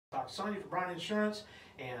Talk to Sonia from Bryan Insurance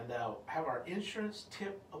and have our insurance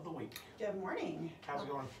tip of the week. Good morning. How's it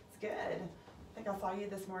going? It's good. I think I saw you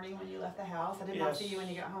this morning when you left the house. I did not see you when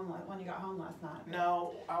you got home last night.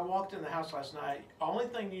 No, I walked in the house last night. Only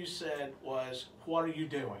thing you said was, "What are you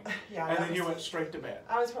doing?" Yeah, and then you went straight to bed.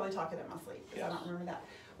 I was probably talking in my sleep because I don't remember that.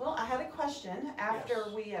 Well, I had a question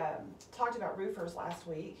after we talked about roofers last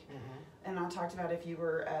week, and I talked about if you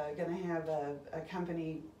were going to have a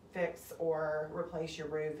company fix or replace your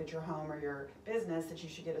roof at your home or your business, that you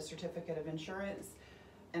should get a certificate of insurance.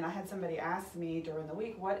 And I had somebody ask me during the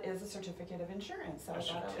week, what is a certificate of insurance? So a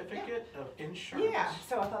certificate of insurance? Yeah,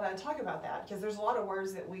 so I thought I'd talk about that because there's a lot of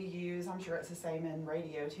words that we use, I'm sure it's the same in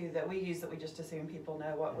radio too, that we use that we just assume people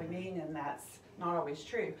know what we mean, and that's not always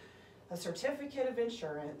true. A certificate of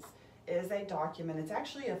insurance is a document, it's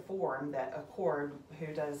actually a form that Accord, who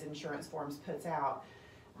does insurance forms, puts out,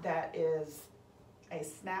 that is a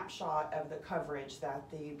snapshot of the coverage that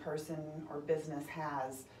the person or business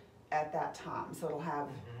has at that time. So it'll have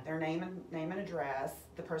their name and address,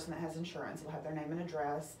 the person that has insurance will have their name and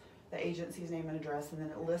address, the agency's name and address, and then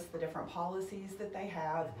it lists the different policies that they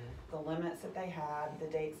have, the limits that they have, the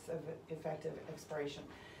dates of effective expiration.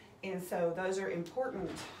 And so those are important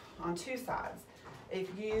on two sides.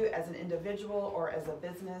 If you as an individual or as a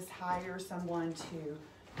business hire someone to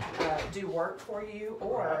do work for you,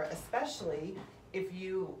 or especially if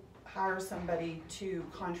you hire somebody to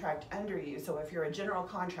contract under you, so if you're a general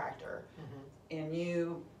contractor and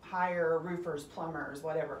you hire roofers, plumbers,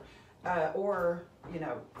 whatever, or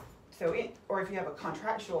or if you have a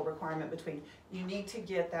contractual requirement between, you need to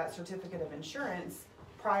get that certificate of insurance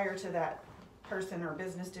prior to that person or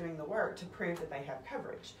business doing the work to prove that they have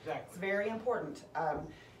coverage. Exactly. It's very important.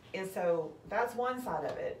 And so that's one side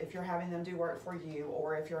of it, if you're having them do work for you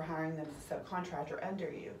or if you're hiring them as a subcontractor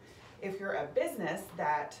under you. If you're a business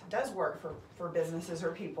that does work for businesses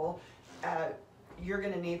or people, you're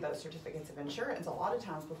going to need those certificates of insurance a lot of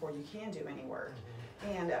times before you can do any work.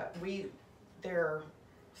 And they're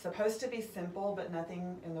supposed to be simple, but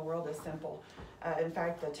nothing in the world is simple. In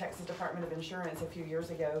fact, the Texas Department of Insurance a few years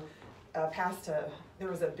ago there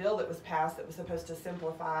was a bill that was passed that was supposed to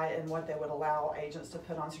simplify and what they would allow agents to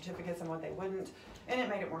put on certificates and what they wouldn't, and it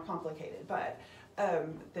made it more complicated. But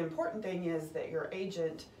the important thing is that your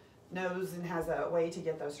agent knows and has a way to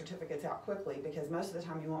get those certificates out quickly, because most of the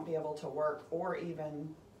time you won't be able to work or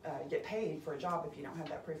even get paid for a job if you don't have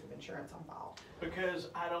that proof of insurance on file. Because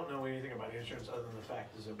I don't know anything about insurance other than the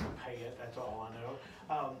fact is that we pay it, that's all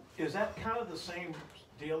I know. Is that kind of the same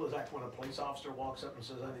deal as like when a police officer walks up and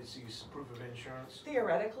says, I need to see proof of insurance?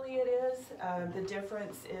 Theoretically it is. The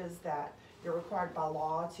difference is that you're required by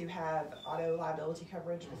law to have auto liability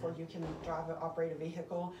coverage before you can drive or operate a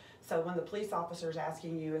vehicle. So when the police officer is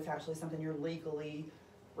asking you, it's actually something you're legally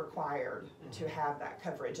required to have that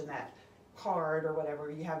coverage, and that card or whatever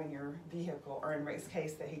you have in your vehicle, or in Rick's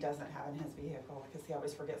case that he doesn't have in his vehicle because he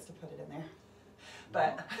always forgets to put it in there.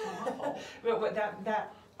 But, but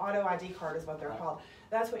that auto ID card is what they're called.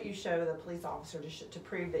 That's what you show the police officer to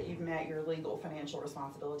prove that you've met your legal financial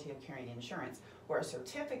responsibility of carrying insurance. Where a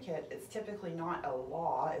certificate, it's typically not a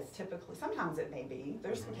law, it's typically, sometimes it may be,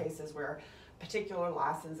 there's some cases where a particular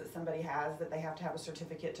license that somebody has that they have to have a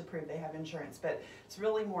certificate to prove they have insurance, but it's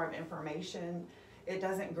really more of information. It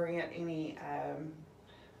doesn't grant any,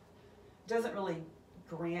 doesn't really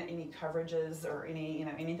grant any coverages or any,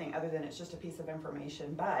 anything other than it's just a piece of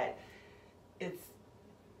information. But it's,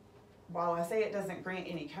 while I say it doesn't grant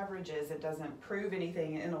any coverages, it doesn't prove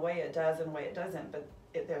anything. In a way it does, in a way it doesn't. But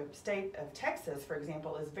the state of Texas, for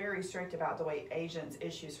example, is very strict about the way agents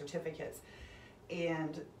issue certificates.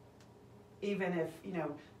 And even if,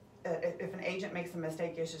 if an agent makes a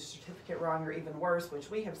mistake, issues a certificate wrong, or even worse,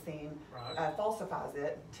 which we have seen, falsifies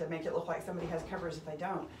it to make it look like somebody has coverage if they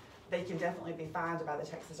don't, they can definitely be fined by the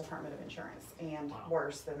Texas Department of Insurance, and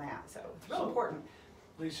worse than that. So it's real important.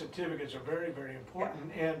 These certificates are very, very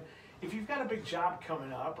important. And if you've got a big job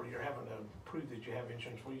coming up, or you're having to prove that you have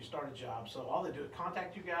insurance before you start a job, so all they do is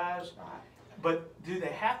contact you guys. But do they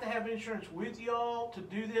have to have insurance with y'all to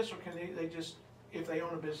do this, or can they just, if they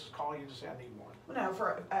own a business, call you and say, I need one? Well, no,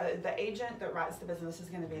 for the agent that writes the business is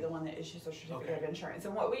going to be the one that issues a certificate of insurance.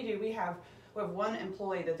 And what we do, we have one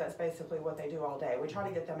employee that's basically what they do all day. We try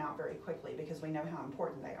to get them out very quickly because we know how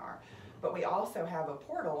important they are. But we also have a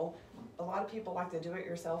portal. A lot of people like the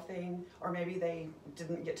do-it-yourself thing, or maybe they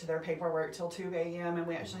didn't get to their paperwork till 2 a.m. and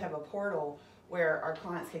we actually have a portal where our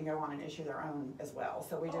clients can go on and issue their own as well.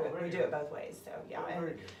 So we do it. We do it both ways. So yeah,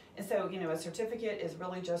 and so a certificate is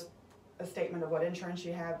really just a statement of what insurance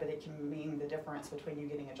you have, but it can mean the difference between you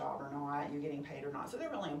getting a job or not, you getting paid or not. So they're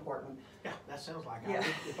really important. Yeah, that sounds like Yeah.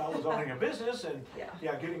 if I was owning a business and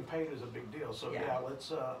Yeah. getting paid is a big deal. So Yeah.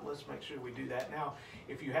 let's make sure we do that. Now,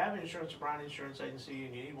 if you have insurance, O'Brien Insurance Agency,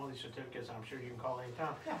 and you need one of these certificates, I'm sure you can call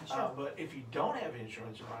anytime. Yeah, sure. But if you don't have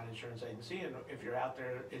insurance, O'Brien Insurance Agency, and if you're out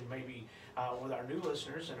there and maybe with our new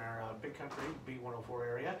listeners in our big country B104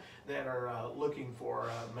 area that are looking for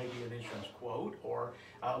maybe an insurance quote or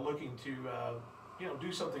looking to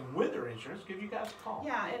do something with their insurance, give you guys a call.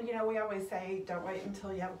 Yeah, and we always say, don't wait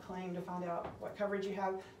until you have a claim to find out what coverage you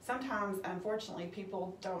have. Sometimes, unfortunately,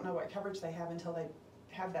 people don't know what coverage they have until they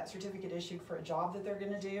have that certificate issued for a job that they're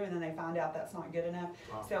gonna do, and then they find out that's not good enough.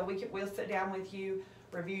 Wow. So we'll sit down with you,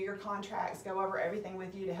 review your contracts, go over everything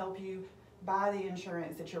with you to help you buy the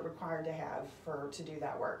insurance that you're required to have to do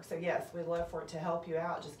that work. So yes, we'd love for it to help you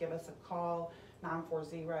out. Just give us a call,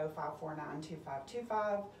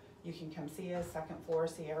 940-549-2525. You can come see us, second floor,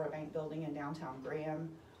 Sierra Bank Building in downtown Graham,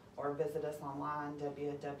 or visit us online,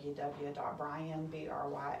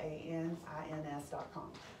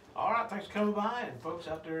 www.bryanins.com. All right, thanks for coming by, and folks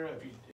out there, if you